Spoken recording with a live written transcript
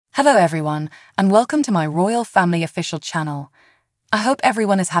Hello everyone, and welcome to my Royal Family official channel. I hope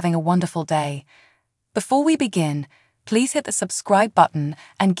everyone is having a wonderful day. Before we begin, please hit the subscribe button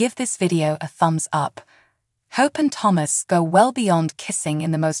and give this video a thumbs up. Hope and Thomas go well beyond kissing in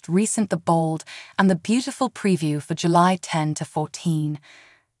the most recent The Bold and the Beautiful preview for July 10 to 14.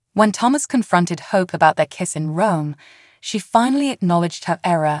 When Thomas confronted Hope about their kiss in Rome, she finally acknowledged her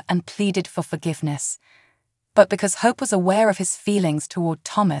error and pleaded for forgiveness. But because Hope was aware of his feelings toward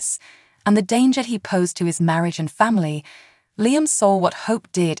Thomas and the danger he posed to his marriage and family, Liam saw what Hope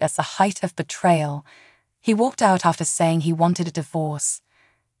did as the height of betrayal. He walked out after saying he wanted a divorce.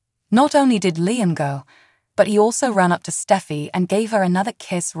 Not only did Liam go, but he also ran up to Steffi and gave her another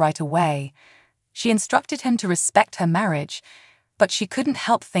kiss right away. She instructed him to respect her marriage, but she couldn't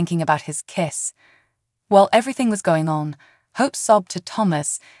help thinking about his kiss. While everything was going on, Hope sobbed to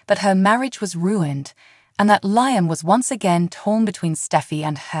Thomas that her marriage was ruined, and that Liam was once again torn between Steffi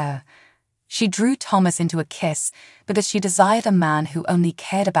and her. She drew Thomas into a kiss because she desired a man who only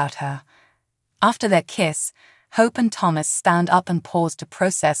cared about her. After their kiss, Hope and Thomas stand up and pause to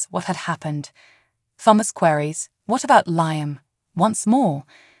process what had happened. Thomas queries, "What about Liam?" Once more,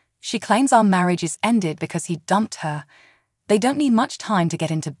 she claims our marriage is ended because he dumped her. They don't need much time to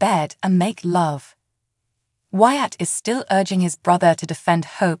get into bed and make love. Wyatt is still urging his brother to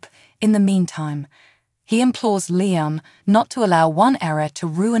defend Hope in the meantime. He implores Liam not to allow one error to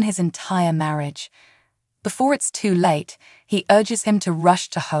ruin his entire marriage. Before it's too late, he urges him to rush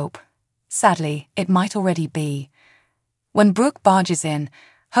to Hope. Sadly, it might already be. When Brooke barges in,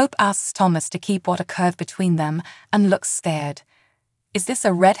 Hope asks Thomas to keep what occurred between them and looks scared. Is this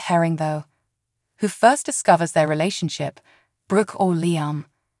a red herring, though? Who first discovers their relationship, Brooke or Liam?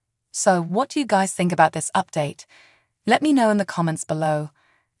 So, what do you guys think about this update? Let me know in the comments below.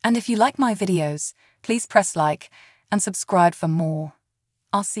 And if you like my videos, please press like and subscribe for more.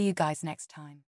 I'll see you guys next time.